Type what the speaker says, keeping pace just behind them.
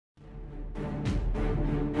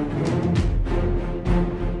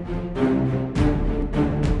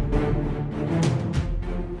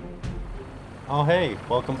Oh hey,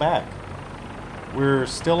 welcome back. We're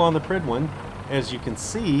still on the Pridwin. As you can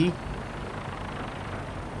see,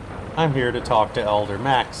 I'm here to talk to Elder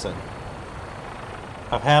Maxon.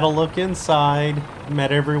 I've had a look inside,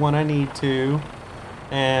 met everyone I need to,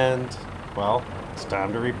 and, well, it's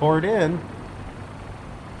time to report in.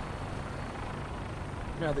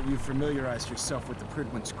 Now that you've familiarized yourself with the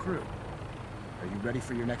Pridwin's crew, are you ready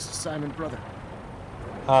for your next assignment, brother?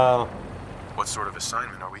 What sort of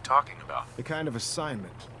assignment are we talking about? The kind of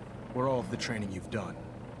assignment where all of the training you've done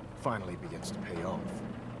finally begins to pay off.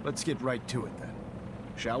 Let's get right to it then.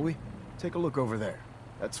 Shall we? Take a look over there.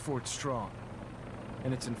 That's Fort Strong.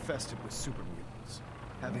 And it's infested with super mutants.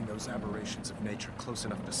 Having those aberrations of nature close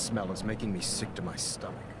enough to smell is making me sick to my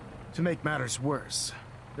stomach. To make matters worse,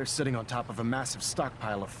 they're sitting on top of a massive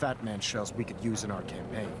stockpile of Fat Man shells we could use in our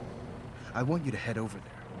campaign. I want you to head over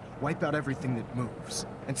there, wipe out everything that moves,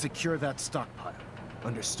 and secure that stockpile.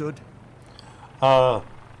 Understood?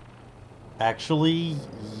 Actually,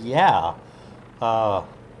 yeah. What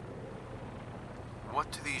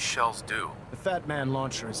do these shells do? The Fat Man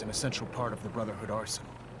launcher is an essential part of the Brotherhood arsenal.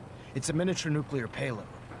 It's a miniature nuclear payload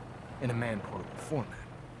in a man-portable format.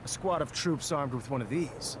 A squad of troops armed with one of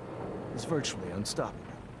these is virtually unstoppable.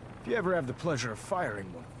 If you ever have the pleasure of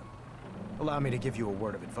firing one of them, allow me to give you a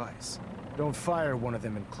word of advice. Don't fire one of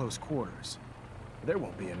them in close quarters. There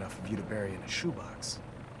won't be enough of you to bury in a shoebox.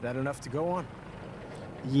 That enough to go on?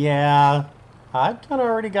 Yeah, I've kind of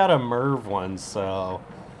already got a Merv one, so...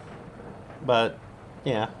 But,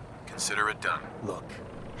 yeah. Consider it done. Look,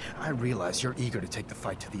 I realize you're eager to take the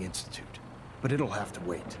fight to the Institute, but it'll have to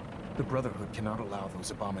wait. The Brotherhood cannot allow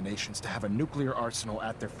those abominations to have a nuclear arsenal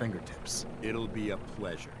at their fingertips. It'll be a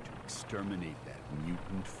pleasure to exterminate that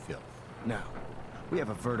mutant filth. Now, we have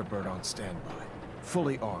a vertibird on standby,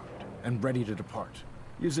 fully armed and ready to depart.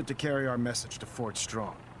 Use it to carry our message to Fort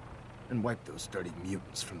Strong and wipe those dirty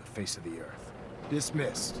mutants from the face of the earth.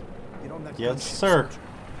 Dismissed. Get on that Yes, gunship, sir. soldier.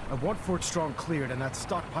 I want Fort Strong cleared and that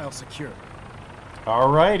stockpile secured.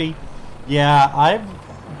 Alrighty. Yeah, I've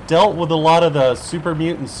dealt with a lot of the super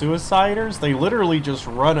mutant suiciders. They literally just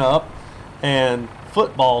run up and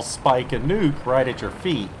football spike a nuke right at your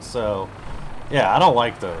feet. So, yeah, I don't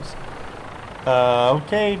like those.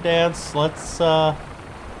 Okay, Dance, let's,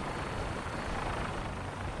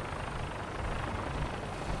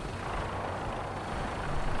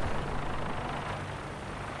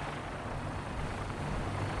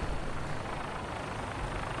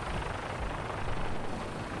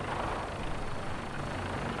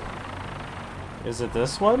 Is it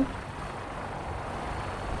this one?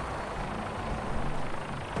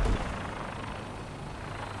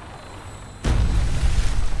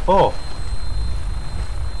 Oh.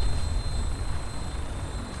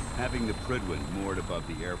 Having the Pridwin moored above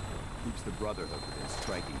the airport keeps the Brotherhood within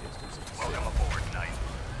striking distance of the city. Welcome aboard, Knight.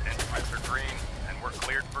 Instruments are green, and we're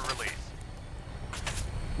cleared for release.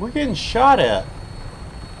 We're getting shot at.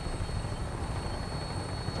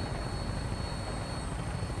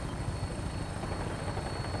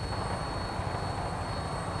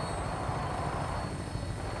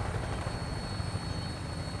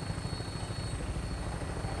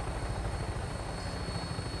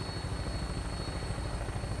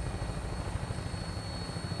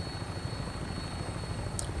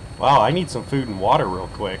 Wow, I need some food and water real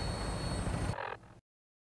quick.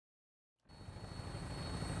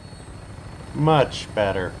 Much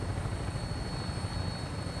better.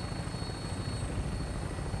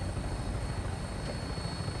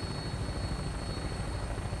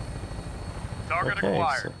 Target Okay,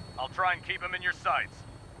 acquired. so- I'll try and keep him in your sights.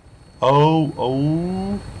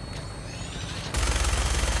 Oh.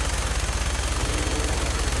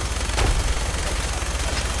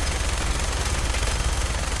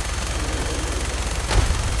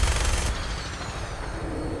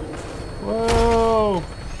 Whoa.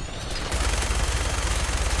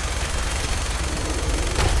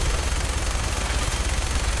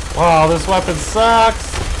 Wow, this weapon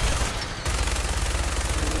sucks.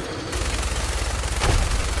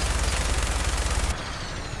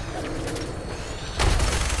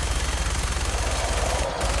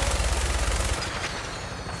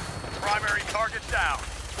 Primary target down.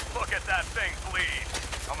 Look at that thing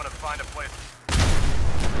bleed. I'm gonna find a place.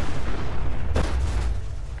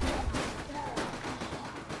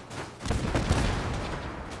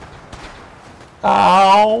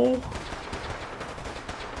 Ow!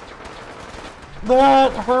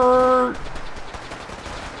 That hurt!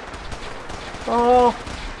 Oh!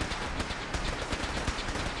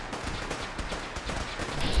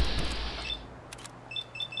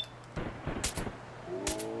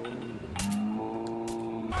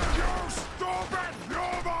 You stupid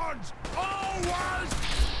humans! Oh,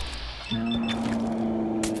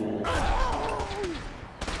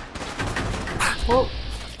 Oh.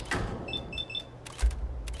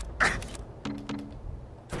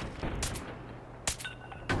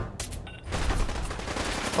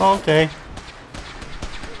 Okay.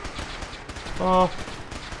 Oh.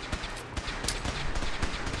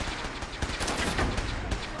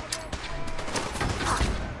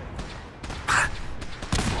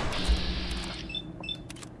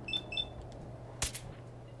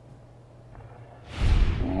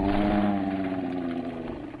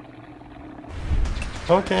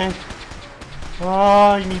 Okay.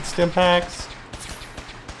 Oh, you need stim packs.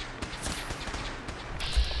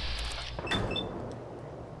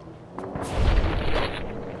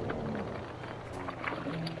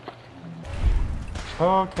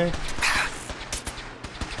 Okay.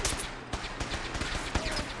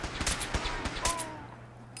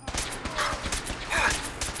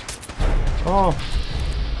 Oh.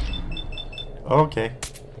 Okay.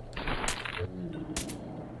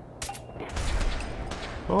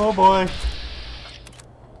 Oh boy.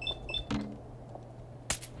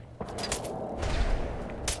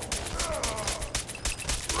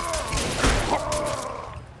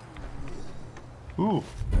 Ooh.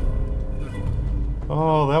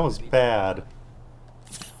 Oh, that was bad.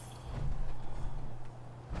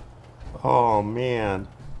 Oh man.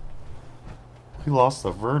 We lost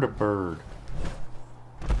the vertibird.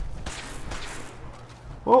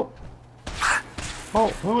 Oh. Oh,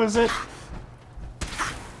 who is it?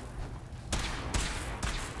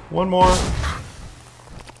 One more.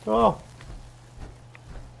 Oh.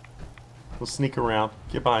 We'll sneak around.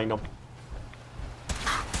 Get behind them.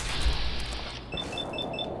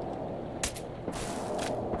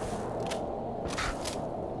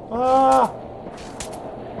 Ah!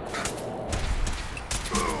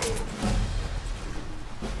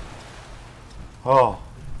 Oh.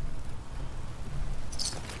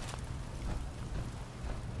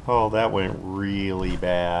 Oh, that went really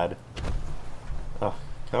bad. Oh,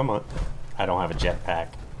 come on. I don't have a jetpack.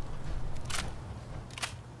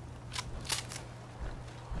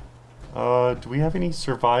 Do we have any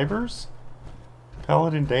survivors?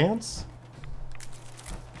 Paladin Dance?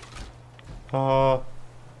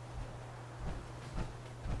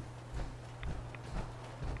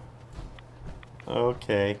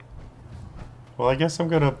 Okay. Well, I guess I'm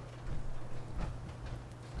gonna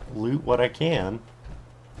loot what I can.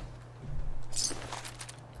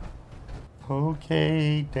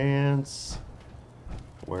 Okay, Dance.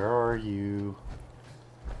 Where are you?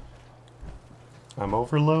 I'm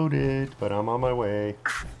overloaded, but I'm on my way.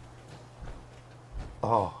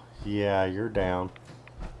 Oh, yeah, you're down.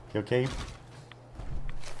 You okay?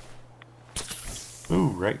 Ooh,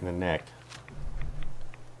 right in the neck.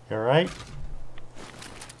 You alright?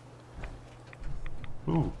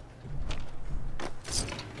 Ooh.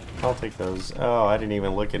 I'll take those. Oh, I didn't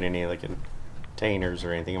even look at any of the containers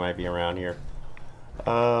or anything that might be around here.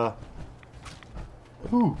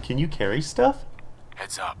 Ooh, can you carry stuff?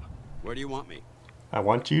 Heads up. Where do you want me? I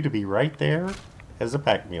want you to be right there as a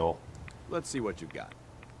pack mule. Let's see what you've got.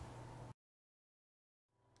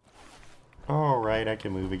 Alright, I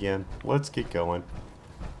can move again. Let's get going.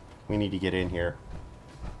 We need to get in here.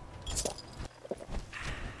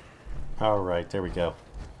 Alright, there we go.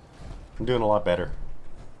 I'm doing a lot better.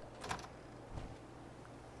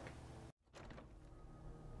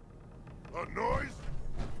 A noise?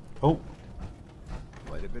 Oh,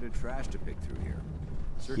 Quite a bit of trash to pick through here.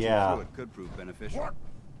 Searching Yeah. through it could prove beneficial. What?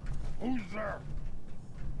 Who's there?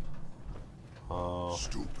 oh,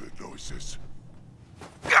 Stupid noises.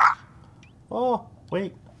 oh,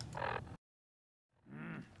 wait.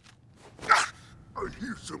 I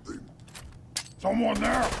hear something. Someone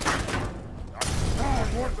there? God,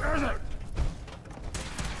 what is it?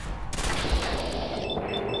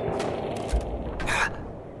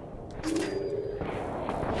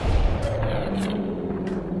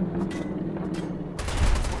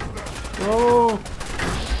 Oh!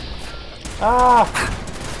 Ah!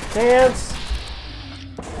 Dance!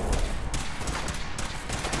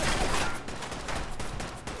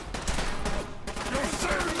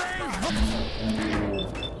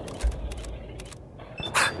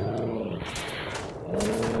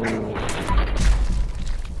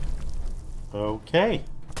 Okay.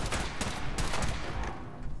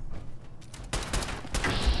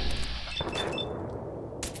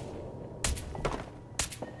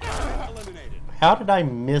 How did I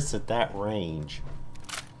miss at that range?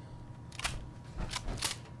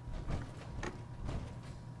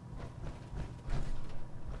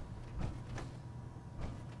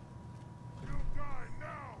 You die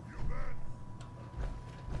now,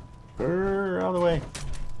 human! Out of the way.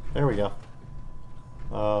 There we go.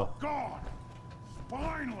 Gone!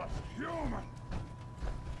 Spineless human!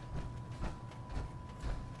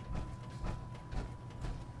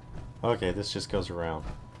 Okay, this just goes around.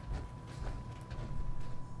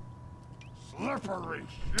 Slippery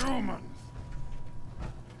humans.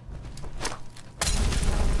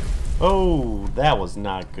 Oh, that was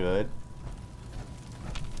not good.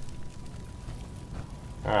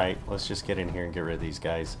 Alright, let's just get in here and get rid of these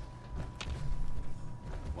guys.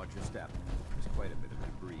 Watch your step. There's quite a bit of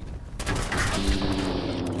debris.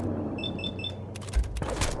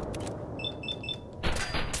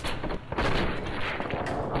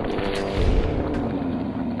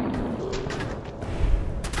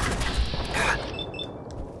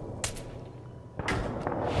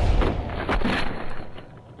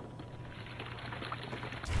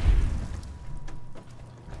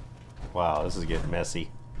 Wow, this is getting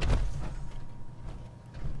messy.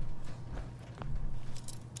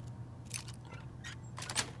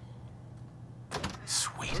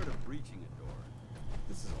 Sweet. Heard of breaching a door.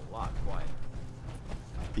 This is a lot quieter.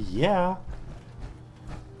 Yeah.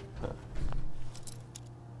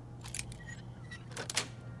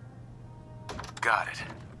 Got it.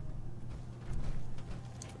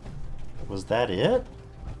 Was that it?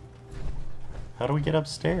 How do we get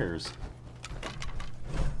upstairs?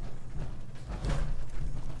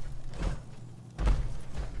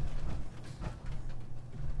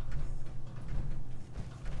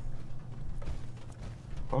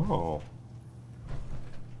 Oh.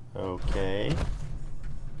 Okay.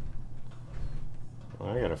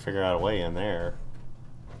 Well, I gotta figure out a way in there.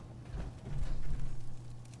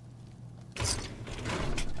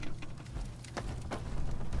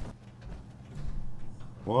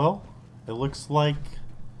 Well, it looks like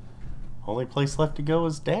only place left to go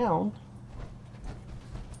is down.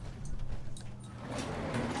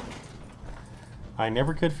 I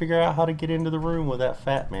never could figure out how to get into the room with that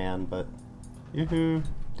fat man, but yoo-hoo.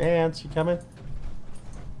 Dance, you coming?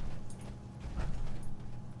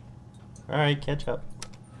 Alright, catch up.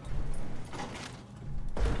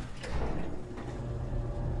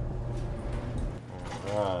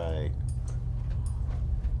 Alright.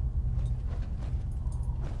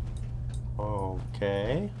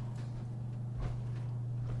 Okay.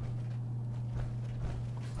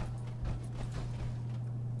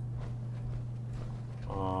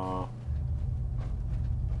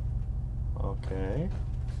 Okay.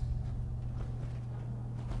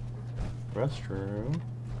 Restroom.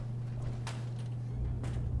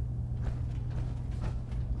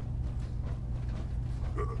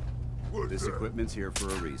 This equipment's here for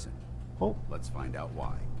a reason. Oh. Let's find out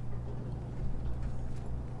why.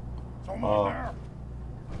 Someone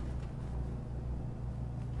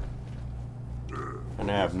there. And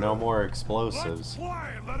I have no more explosives. Let's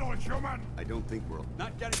play, little human. I don't think we're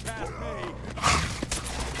not getting past me.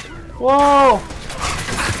 Whoa!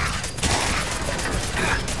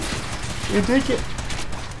 It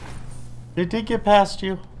did get past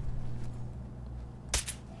you.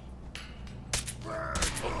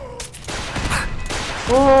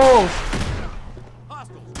 Whoa!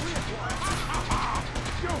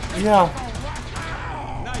 Yeah.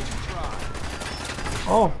 Nice try.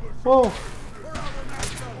 Oh, whoa.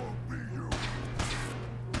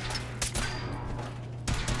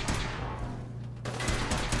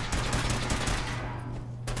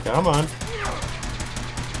 Come on.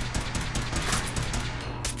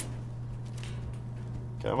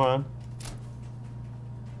 Come on.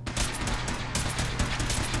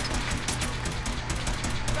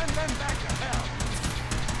 Send them back to hell.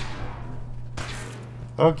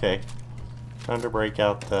 Okay. Time to break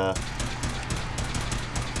out the...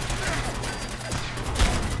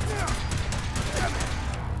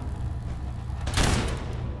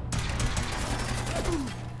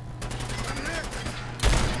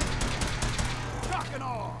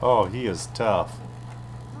 Oh, he is tough.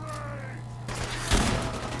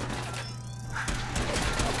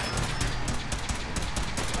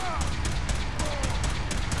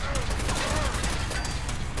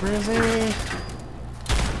 Where is he?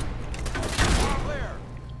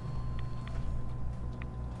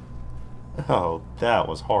 Oh, that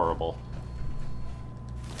was horrible.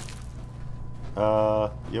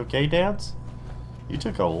 You okay, Dance? You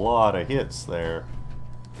took a lot of hits there.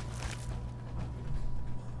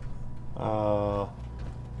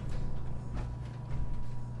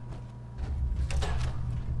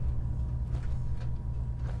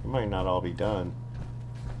 You might not all be done.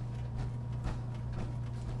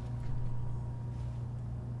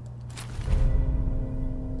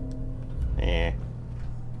 Eh.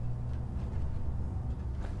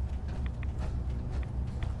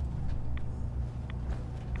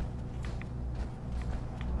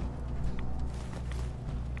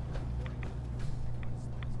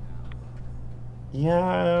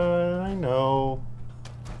 Yeah, I know.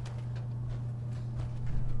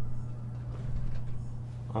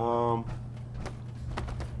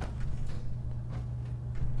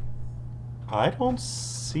 I don't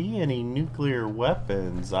see any nuclear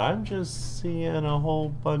weapons. I'm just seeing a whole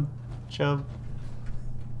bunch of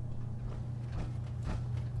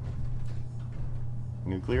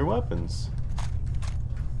nuclear weapons.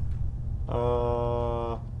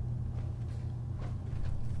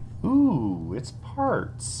 Ooh, it's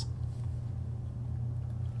parts.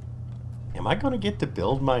 Am I gonna get to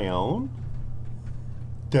build my own?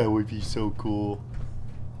 That would be so cool.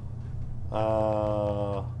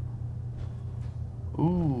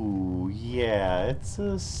 Ooh, yeah, it's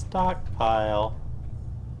a stockpile.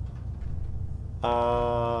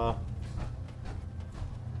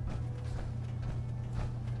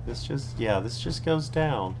 This just goes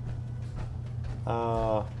down.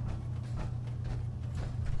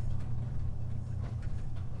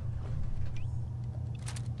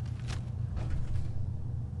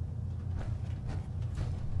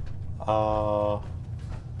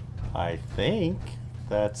 I think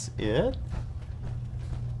that's it.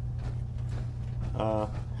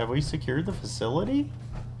 Have we secured the facility?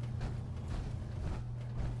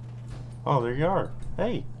 Oh, there you are.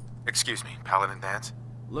 Hey. Excuse me, Paladin Dance?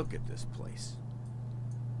 Look at this place.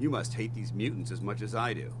 You must hate these mutants as much as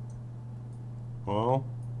I do. Well,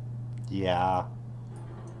 yeah.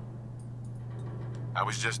 I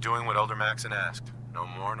was just doing what Elder Maxon asked. No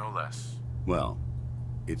more, no less. Well,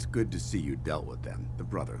 it's good to see you dealt with them the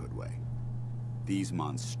Brotherhood way. These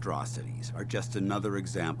monstrosities are just another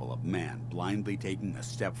example of man blindly taking a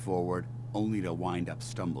step forward, only to wind up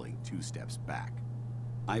stumbling 2 steps back.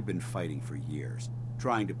 I've been fighting for years,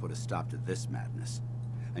 trying to put a stop to this madness.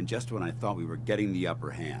 And just when I thought we were getting the upper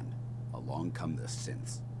hand, along come the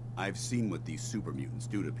synths. I've seen what these super mutants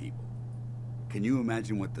do to people. Can you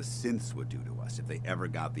imagine what the synths would do to us if they ever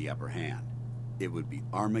got the upper hand? It would be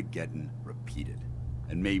Armageddon repeated,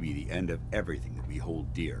 and maybe the end of everything that we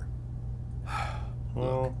hold dear.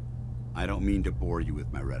 Look, I don't mean to bore you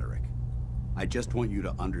with my rhetoric. I just want you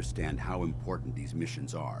to understand how important these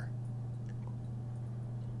missions are.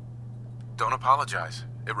 Don't apologize.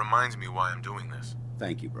 It reminds me why I'm doing this.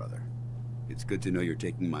 Thank you, brother. It's good to know you're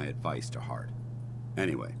taking my advice to heart.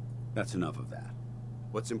 Anyway, that's enough of that.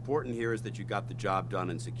 What's important here is that you got the job done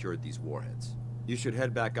and secured these warheads. You should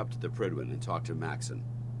head back up to the Prydwen and talk to Maxon.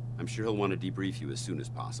 I'm sure he'll want to debrief you as soon as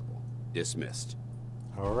possible. Dismissed.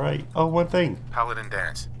 Alright. Oh, one thing. Paladin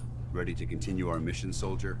Dance. Ready to continue our mission,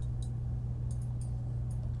 soldier?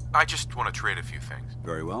 I just want to trade a few things.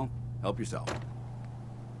 Very well. Help yourself.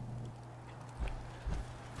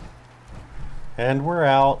 And we're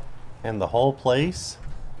out, and the whole place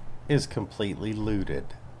is completely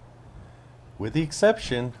looted. With the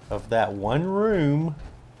exception of that one room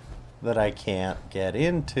that I can't get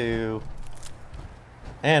into.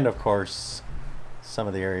 And of course, some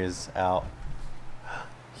of the areas out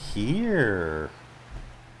here.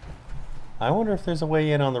 I wonder if there's a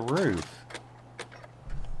way in on the roof.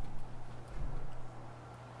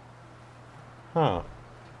 Huh.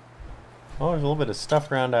 Oh, there's a little bit of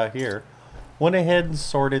stuff around out here. Went ahead and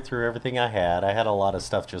sorted through everything I had. I had a lot of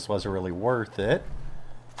stuff, just wasn't really worth it.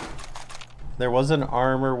 There was an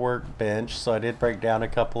armor workbench, so I did break down a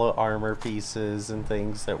couple of armor pieces and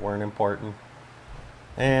things that weren't important.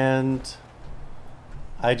 And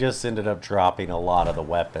I just ended up dropping a lot of the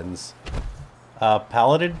weapons.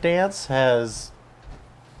 Paladin Dance has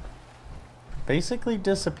basically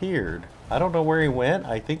disappeared. I don't know where he went.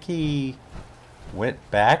 I think he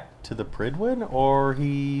went back to the Prydwen, or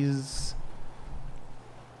he's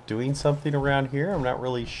doing something around here. I'm not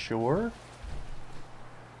really sure.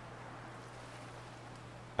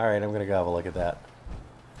 Alright, I'm gonna go have a look at that.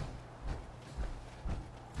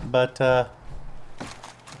 But,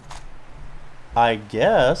 I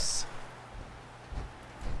guess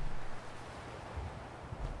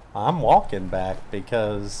I'm walking back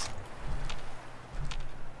because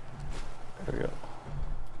there we go.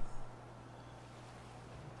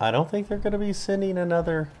 I don't think they're gonna be sending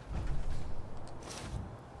another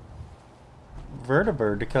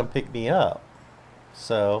vertibird to come pick me up.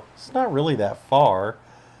 So it's not really that far.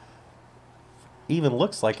 Even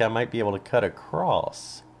looks like I might be able to cut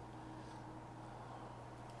across.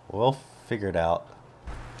 We'll figure it out.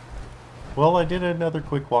 Well, I did another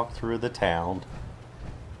quick walk through the town.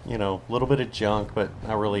 You know, a little bit of junk, but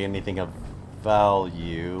not really anything of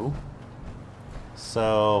value.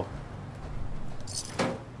 So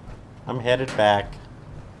I'm headed back.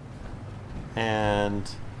 And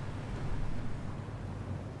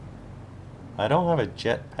I don't have a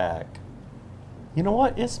jetpack. You know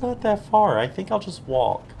what? It's not that far. I think I'll just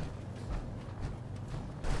walk.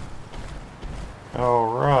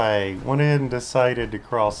 Alright, went ahead and decided to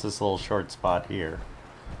cross this little short spot here.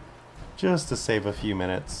 Just to save a few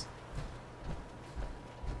minutes.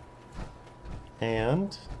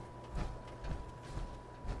 And...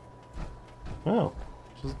 oh,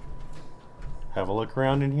 just have a look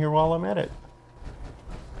around in here while I'm at it.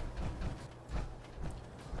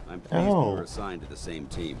 I'm pleased we were assigned to the same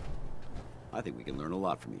team. I think we can learn a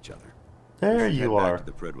lot from each other. There We should you head are. back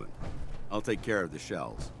to the Pridwin. I'll take care of the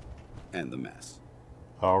shells and the mess.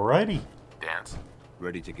 Alrighty. Dance?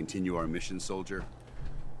 Ready to continue our mission, soldier?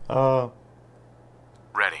 Ready.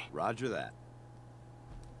 Roger that.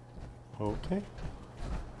 Okay.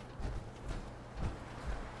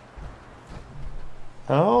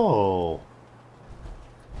 Oh.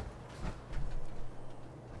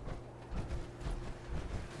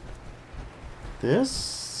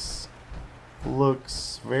 This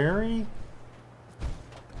looks very...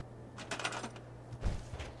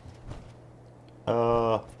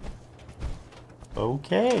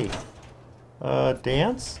 okay.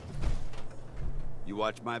 Dance? You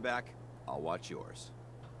watch my back, I'll watch yours.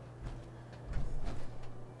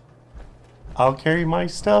 I'll carry my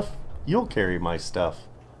stuff, you'll carry my stuff.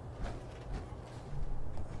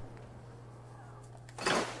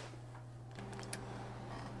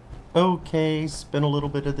 Okay, spent a little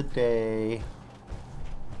bit of the day.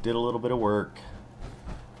 Did a little bit of work.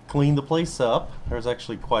 Cleaned the place up. There's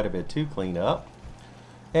actually quite a bit to clean up.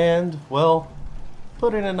 And, well,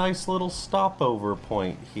 put in a nice little stopover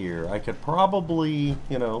point here. I could probably,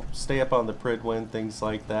 you know, stay up on the Pridwin, things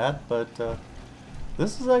like that, but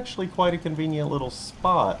this is actually quite a convenient little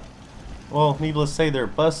spot. Well, needless to say, there are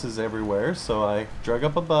buses everywhere, so I drug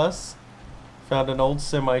up a bus, found an old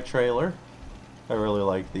semi-trailer. I really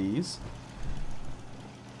like these.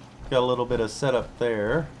 Got a little bit of setup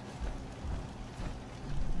there.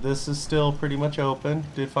 This is still pretty much open.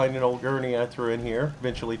 Did find an old gurney I threw in here.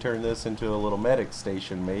 Eventually turned this into a little medic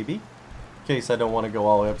station, maybe. In case I don't want to go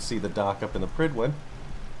all the way up to see the dock up in the Pridwin.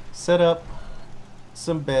 Set up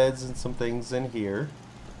some beds and some things in here.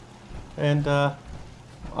 And I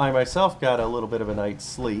myself got a little bit of a night's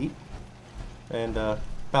sleep. And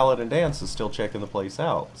Paladin Dance is still checking the place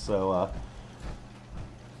out. So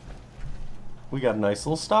we got a nice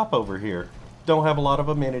little stopover here. Don't have a lot of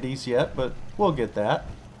amenities yet, but we'll get that.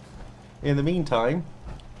 In the meantime,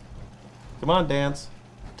 come on, Dance.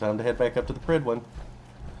 Time to head back up to the Pridwin.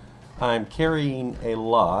 I'm carrying a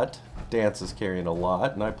lot. Dance is carrying a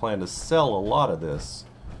lot, and I plan to sell a lot of this.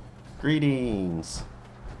 Greetings.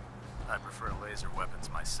 I prefer laser weapons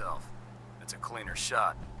myself. It's a cleaner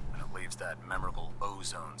shot, and it leaves that memorable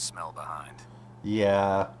ozone smell behind.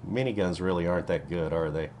 Yeah, miniguns really aren't that good,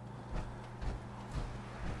 are they?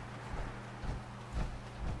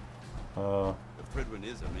 The Pridwin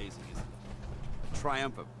is amazing, isn't it? A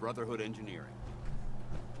triumph of Brotherhood engineering.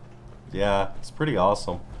 Yeah, it's pretty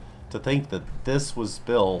awesome to think that this was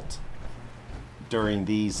built during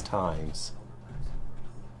these times.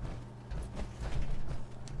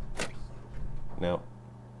 No.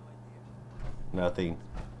 Nothing.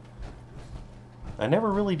 I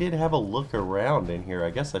never really did have a look around in here.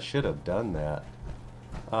 I guess I should have done that.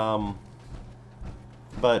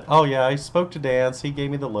 But, oh yeah, I spoke to Dance. He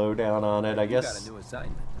gave me the lowdown on it. I guess... You got a new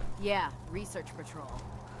assignment. Yeah, research patrol.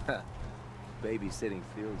 Babysitting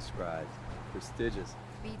field scribes. Prestigious.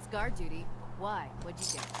 Beats guard duty. Why? What'd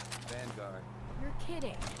you get? Vanguard. You're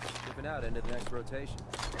kidding. Shipping out into the next rotation.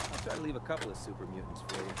 I'll try to leave a couple of super mutants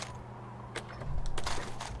for you.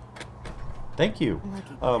 Thank you.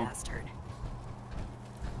 Lucky bastard.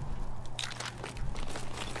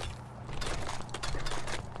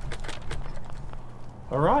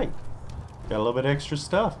 Alright. Got a little bit extra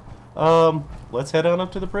stuff. Let's head on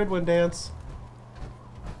up to the Pridwin, Dance.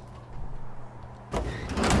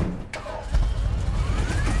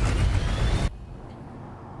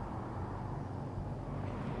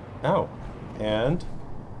 Oh. And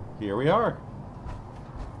here we are.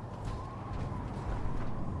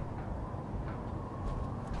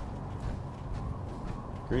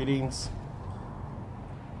 Greetings.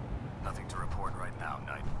 Nothing to report right now,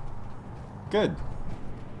 Knight. Good.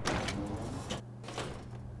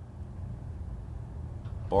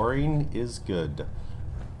 Boring is good.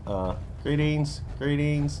 Greetings,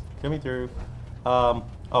 greetings, coming through. Oh,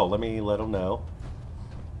 let me let them know.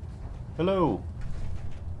 Hello.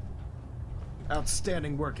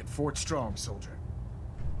 Outstanding work at Fort Strong, soldier.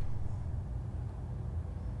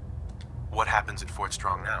 What happens at Fort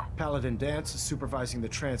Strong now? Paladin Dance is supervising the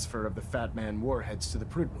transfer of the Fat Man warheads to the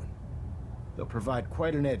Pridwin. They'll provide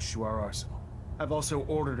quite an edge to our arsenal. I've also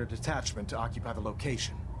ordered a detachment to occupy the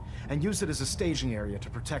location, and use it as a staging area to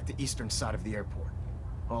protect the eastern side of the airport.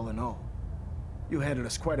 All in all, you handed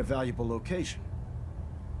us quite a valuable location.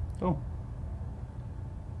 Oh.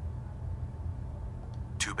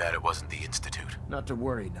 Too bad it wasn't the Institute. Not to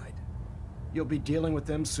worry, Knight. You'll be dealing with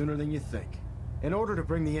them sooner than you think. In order to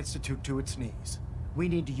bring the Institute to its knees, we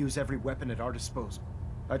need to use every weapon at our disposal.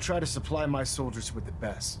 I try to supply my soldiers with the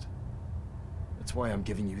best. That's why I'm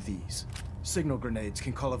giving you these. Signal grenades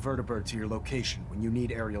can call a vertibird to your location when you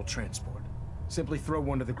need aerial transport. Simply throw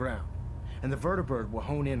one to the ground, and the vertibird will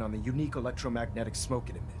hone in on the unique electromagnetic smoke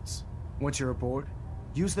it emits. Once you're aboard,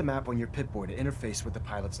 use the map on your Pip-Boy to interface with the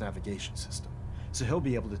pilot's navigation system, so he'll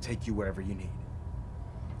be able to take you wherever you need.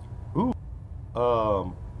 Ooh.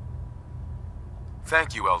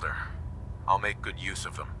 Thank you, Elder. I'll make good use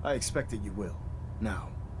of them. I expect that you will. Now,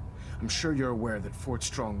 I'm sure you're aware that Fort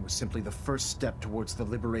Strong was simply the first step towards the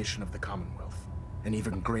liberation of the Commonwealth. An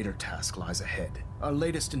even greater task lies ahead. Our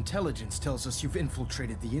latest intelligence tells us you've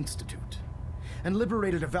infiltrated the Institute and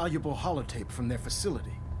liberated a valuable holotape from their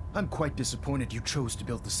facility. I'm quite disappointed you chose to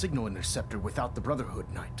build the signal interceptor without the Brotherhood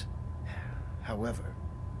Knight. However,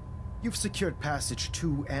 you've secured passage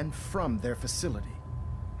to and from their facility,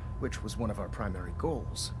 which was one of our primary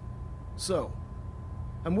goals. So,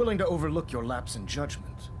 I'm willing to overlook your lapse in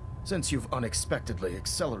judgment, since you've unexpectedly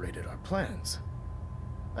accelerated our plans.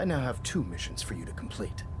 I now have 2 missions for you to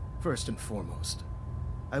complete. First and foremost,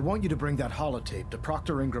 I want you to bring that holotape to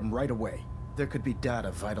Proctor Ingram right away. There could be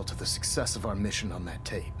data vital to the success of our mission on that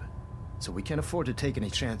tape, so we can't afford to take any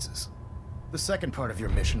chances. The second part of your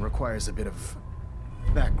mission requires a bit of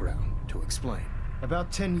background to explain.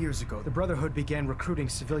 About 10 years ago, the Brotherhood began recruiting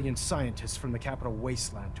civilian scientists from the capital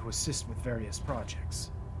wasteland to assist with various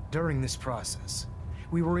projects. During this process,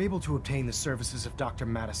 we were able to obtain the services of Dr.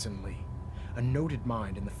 Madison Lee, a noted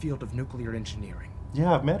mind in the field of nuclear engineering.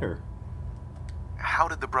 Yeah, I've met her. How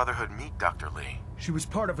did the Brotherhood meet Dr. Lee? She was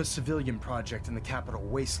part of a civilian project in the capital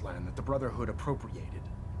wasteland that the Brotherhood appropriated.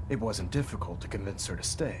 It wasn't difficult to convince her to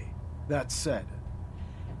stay. That said,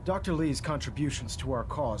 Dr. Lee's contributions to our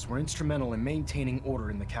cause were instrumental in maintaining order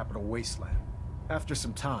in the capital wasteland. After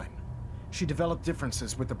some time, she developed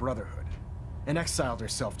differences with the Brotherhood and exiled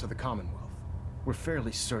herself to the Commonwealth. We're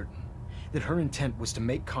fairly certain that her intent was to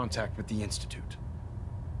make contact with the Institute.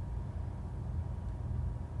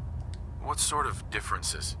 What sort of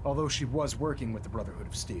differences? Although she was working with the Brotherhood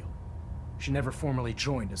of Steel, she never formally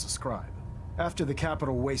joined as a scribe. After the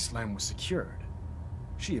capital wasteland was secured,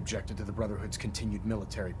 she objected to the Brotherhood's continued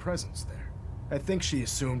military presence there. I think she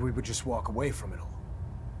assumed we would just walk away from it all.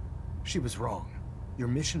 She was wrong. Your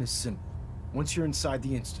mission is simple. Once you're inside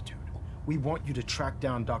the Institute, we want you to track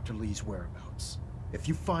down Dr. Lee's whereabouts. If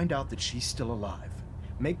you find out that she's still alive,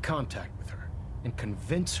 make contact with her and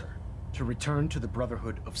convince her to return to the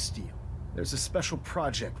Brotherhood of Steel. There's a special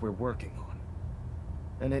project we're working on,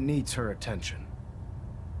 and it needs her attention.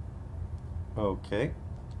 Okay.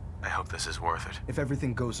 I hope this is worth it. If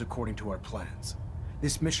everything goes according to our plans,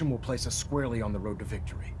 this mission will place us squarely on the road to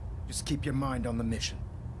victory. Just keep your mind on the mission,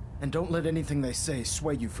 and don't let anything they say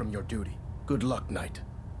sway you from your duty. Good luck, Knight.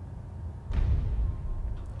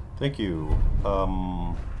 Thank you.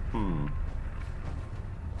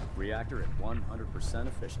 Reactor at 100%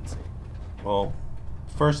 efficiency. Well,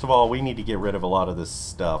 first of all, we need to get rid of a lot of this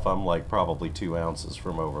stuff. I'm like probably 2 ounces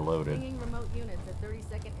from overloaded. Pinging remote units at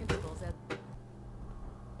 30-second intervals at...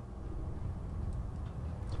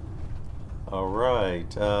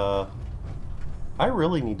 Alright, I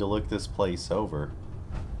really need to look this place over.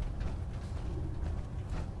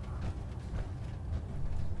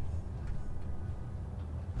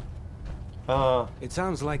 It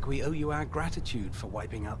sounds like we owe you our gratitude for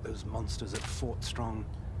wiping out those monsters at Fort Strong.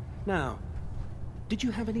 Now, did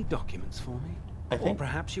you have any documents for me? Or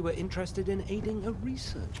perhaps you were interested in aiding a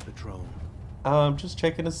research patrol? Just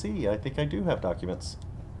checking to see. I think I do have documents.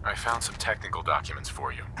 I found some technical documents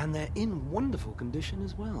for you. And they're in wonderful condition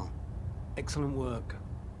as well. Excellent work.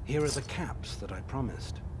 Here are the caps that I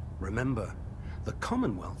promised. Remember, the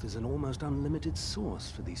Commonwealth is an almost unlimited source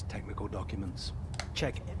for these technical documents.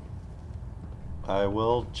 Check it. I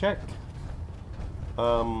will check.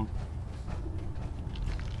 Don't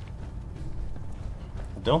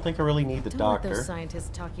think I really need the doctor. Don't let those scientists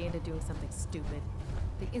talk you into doing something stupid.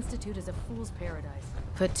 The Institute is a fool's paradise.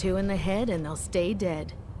 Put 2 in the head and they'll stay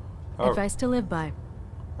dead. Advice to live by.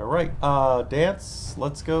 Alright, Dance,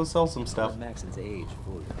 let's go sell some stuff. Maxon's age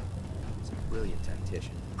fooled you. He's a brilliant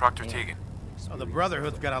tactician. Proctor Tegan. Well, the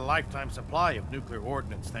Brotherhood's got a lifetime supply of nuclear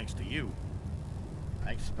ordnance thanks to you.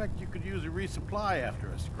 I expect you could use a resupply after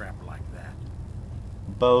a scrap like that.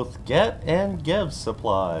 Both get and give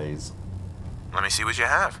supplies. Let me see what you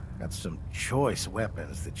have. Got some choice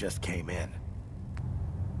weapons that just came in.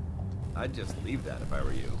 I'd just leave that if I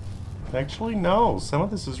were you. Actually, no. Some of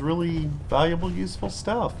this is really valuable, useful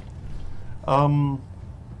stuff.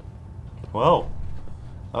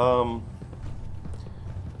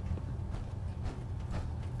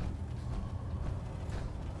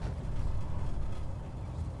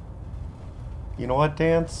 You know what,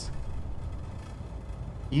 Dance?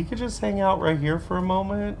 You could just hang out right here for a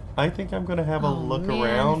moment. I think I'm gonna have a look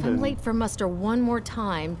around. If I'm late for muster one more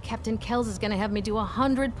time, Captain Kells is gonna have me do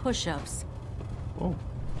 100 push-ups. Oh.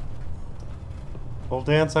 Well,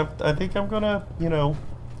 Dance, I think I'm gonna, you know,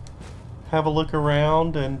 have a look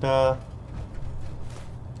around and,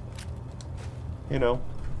 you know,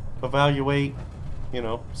 evaluate, you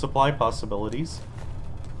know, supply possibilities.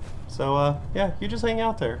 So, yeah, you just hang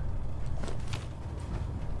out there.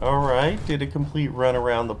 Alright, did a complete run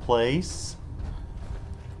around the place.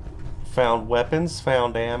 Found weapons,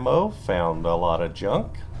 found ammo, found a lot of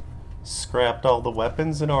junk. Scrapped all the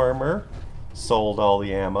weapons and armor. Sold all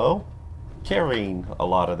the ammo. Carrying a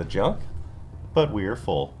lot of the junk. But we're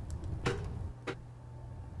full.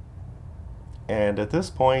 And at this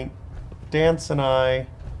point, Dance and I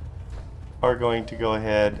are going to go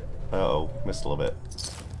ahead... Uh-oh, missed a little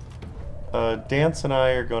bit. Dance and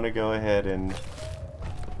I are going to go ahead and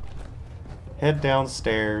head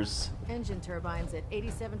downstairs. Engine turbines at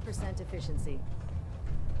 87% efficiency.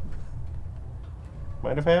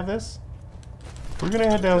 Mind if I have this? We're gonna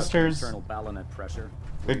head downstairs. Internal ballonet pressure.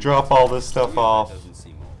 We drop all this stuff off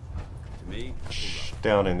To me,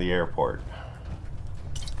 down in the airport.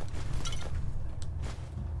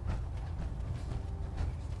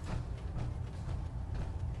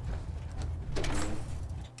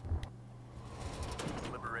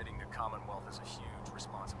 Liberating the Commonwealth is a huge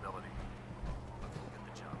responsibility. But we'll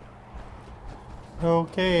get the job done.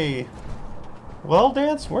 Okay. Well,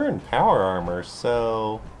 Dance, we're in power armor,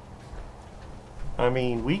 so... I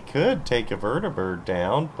mean, we could take a vertibird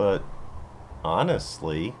down, but...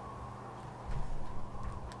 honestly...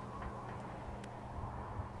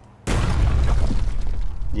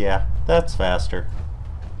 yeah, that's faster.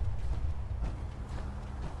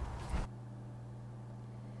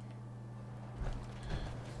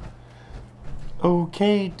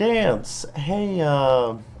 Okay, Dance. Hey,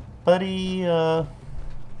 buddy,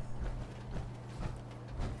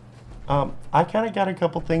 I kind of got a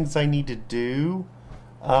couple things I need to do.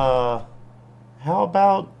 How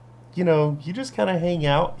about, you know, you just kind of hang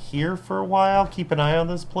out here for a while, keep an eye on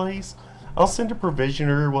this place. I'll send a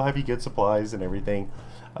provisioner, we'll have you get supplies and everything.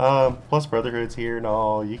 Plus Brotherhood's here and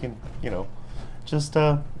all. You can, you know, just,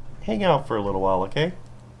 hang out for a little while, okay?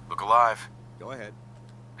 Look alive. go ahead.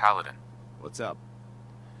 Paladin. What's up?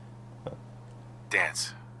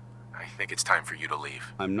 Dance. I think it's time for you to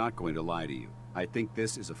leave. I'm not going to lie to you. I think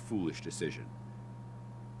this is a foolish decision.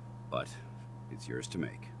 But it's yours to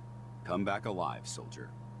make. Come back alive, soldier.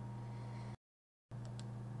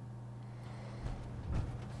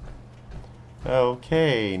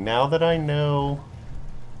 Okay, now that I know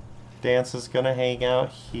Dance is gonna hang out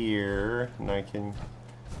here and I can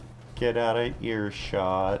get out of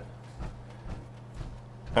earshot.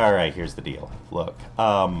 Alright, here's the deal. Look,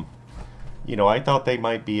 you know, I thought they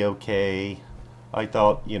might be okay. I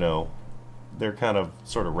thought, you know, they're kind of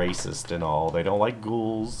sort of racist and all. They don't like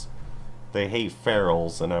ghouls. They hate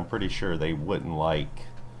ferals, and I'm pretty sure they wouldn't like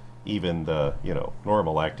even the, you know,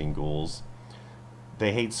 normal acting ghouls.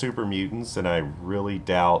 They hate super mutants, and I really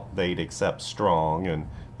doubt they'd accept Strong, and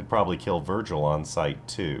they'd probably kill Virgil on sight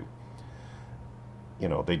too. You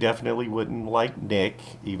know, they definitely wouldn't like Nick,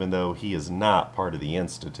 even though he is not part of the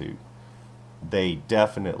Institute. They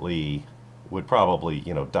definitely would probably,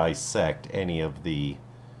 you know, dissect any of the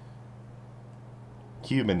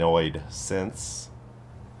humanoid synths.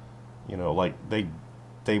 You know, like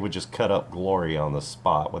they would just cut up Glory on the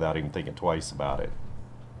spot without even thinking twice about it.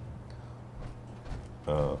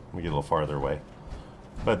 Let me get a little farther away.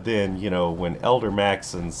 But then, you know, when Elder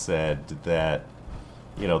Maxon said that,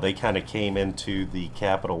 you know, they kind of came into the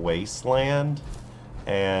Capital Wasteland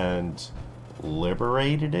and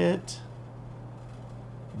liberated it,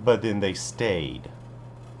 but then they stayed.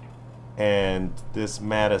 And this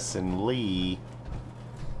Madison Lee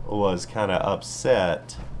was kind of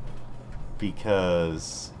upset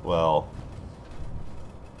because, well,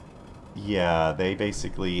 yeah, they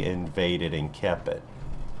basically invaded and kept it.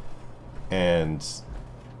 And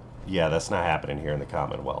yeah, that's not happening here in the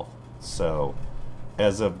Commonwealth. So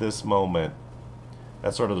as of this moment,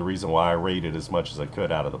 that's sort of the reason why I raided as much as I could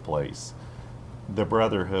out of the place. The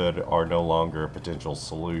Brotherhood are no longer a potential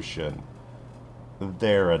solution.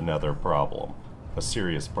 They're another problem, a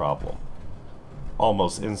serious problem,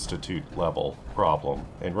 almost Institute level problem.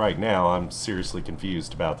 And right now I'm seriously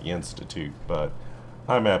confused about the Institute, but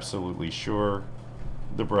I'm absolutely sure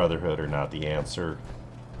the Brotherhood are not the answer.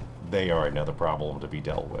 They are another problem to be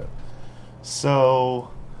dealt with.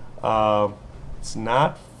 So it's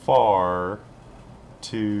not far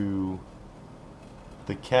to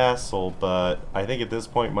the castle, but I think at this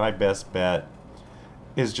point my best bet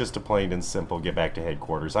is just a plain and simple get back to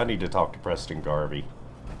headquarters. I need to talk to Preston Garvey.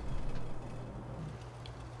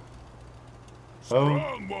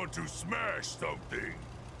 Strong want to smash something.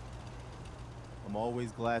 I'm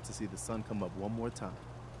always glad to see the sun come up one more time.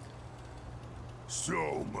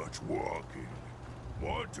 So much walking.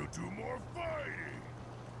 Want to do more fighting.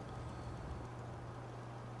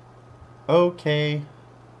 Okay.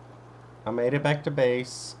 I made it back to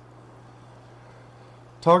base.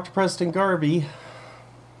 Talked to Preston Garvey.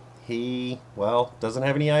 He, well, doesn't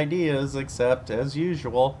have any ideas except, as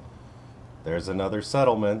usual, there's another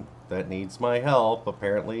settlement that needs my help.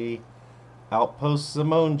 Apparently, Outpost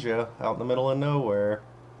Zimonja, out in the middle of nowhere.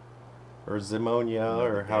 Or Zimonia,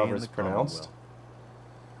 or however it's pronounced.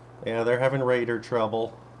 Yeah, they're having raider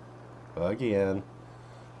trouble. Again.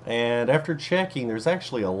 And after checking, there's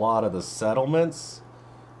actually a lot of the settlements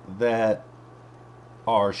that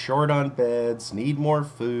are short on beds, need more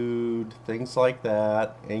food, things like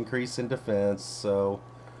that, increase in defense. So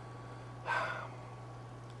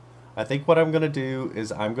I think what I'm going to do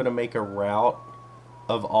is I'm going to make a route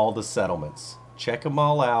of all the settlements. Check them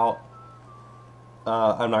all out.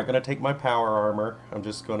 I'm not going to take my power armor. I'm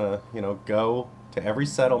just going to, you know, go to every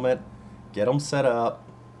settlement, get them set up,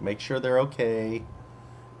 make sure they're okay.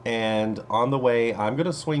 And on the way, I'm going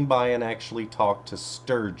to swing by and actually talk to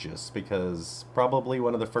Sturgis, because probably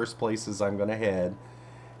one of the first places I'm going to head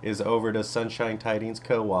is over to Sunshine Tidings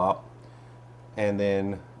Co-op, and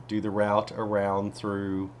then do the route around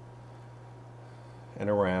through and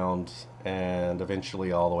around, and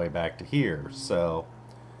eventually all the way back to here. So,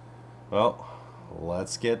 well,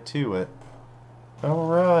 let's get to it.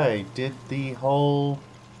 Alright, did the whole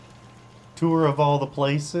tour of all the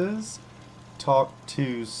places. Talked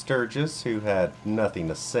to Sturgis, who had nothing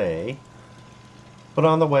to say. But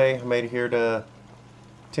on the way, I made it here to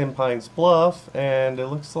Tim Pines Bluff, and it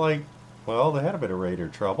looks like, well, they had a bit of raider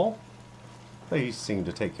trouble. They seemed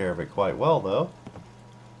to take care of it quite well,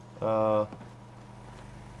 though.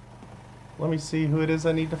 Let me see who it is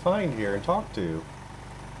I need to find here and talk to.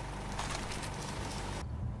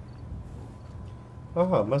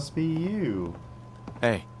 Oh, it must be you.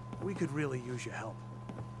 Hey. We could really use your help.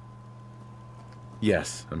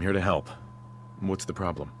 Yes, I'm here to help. What's the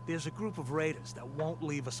problem? There's a group of raiders that won't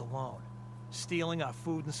leave us alone. Stealing our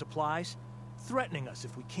food and supplies, threatening us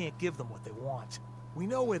if we can't give them what they want. We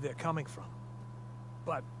know where they're coming from,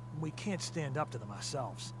 but we can't stand up to them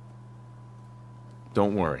ourselves.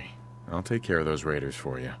 Don't worry. I'll take care of those raiders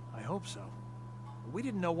for you. I hope so. We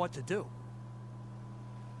didn't know what to do.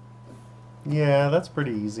 Yeah, that's a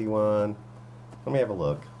pretty easy one. Let me have a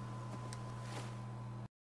look.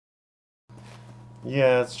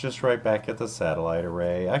 Yeah, it's just right back at the satellite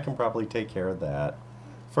array. I can probably take care of that.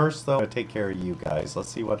 First, though, I'm going to take care of you guys. Let's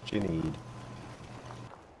see what you need.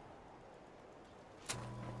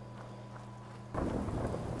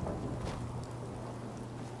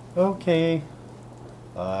 Okay.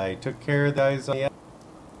 I took care of the guys on the...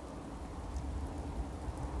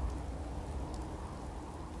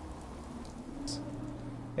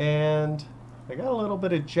 And I got a little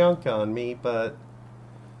bit of junk on me, but...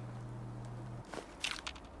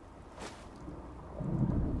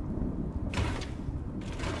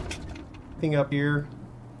 up here,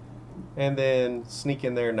 and then sneak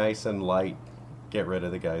in there nice and light, get rid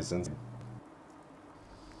of the guys inside.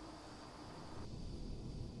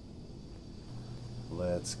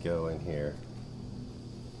 Let's go in here.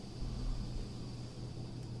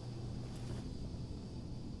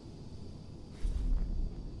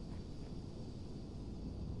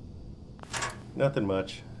 Nothing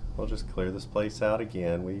much. We'll just clear this place out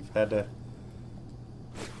again. We've had to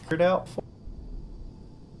clear it out for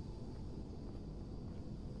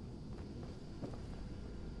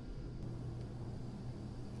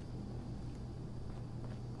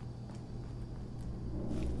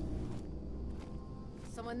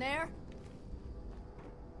someone there?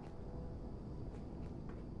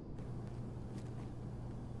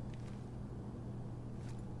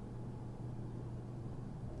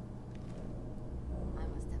 I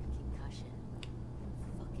must have a concussion.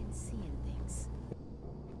 Fucking seeing things.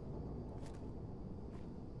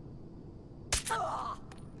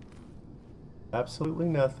 absolutely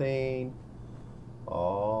nothing.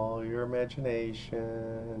 All your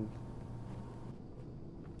imagination.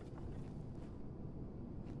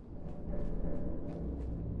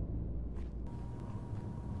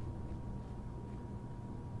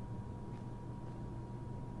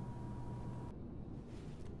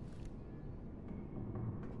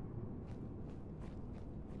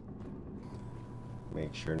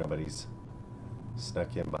 Make sure nobody's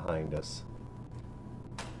snuck in behind us.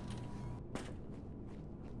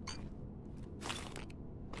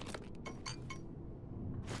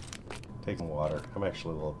 Take some water. I'm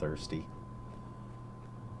actually a little thirsty.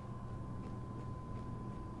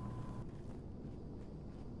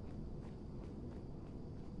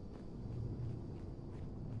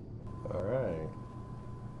 Alright.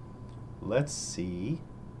 Let's see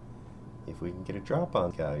if we can get a drop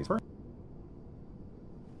on guys.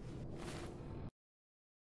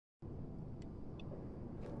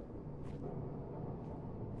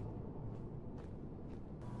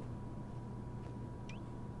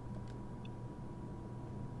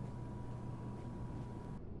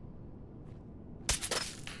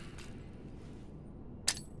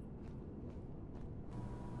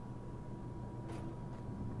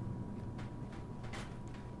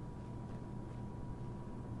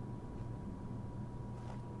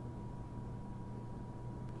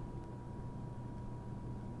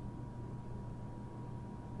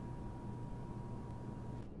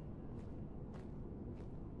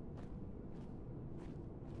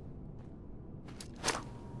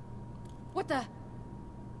 What the?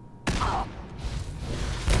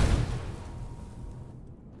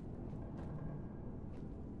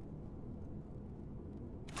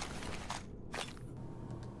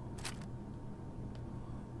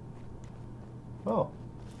 Oh.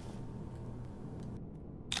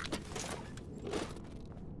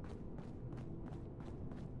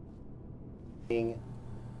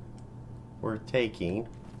 We're taking.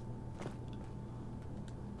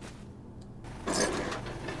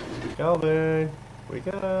 Calvin, wake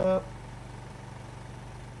up.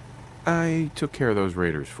 I took care of those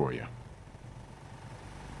raiders for you.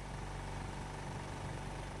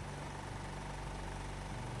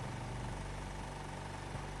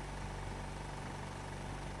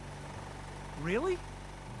 Really?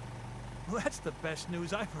 Well, that's the best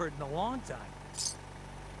news I've heard in a long time.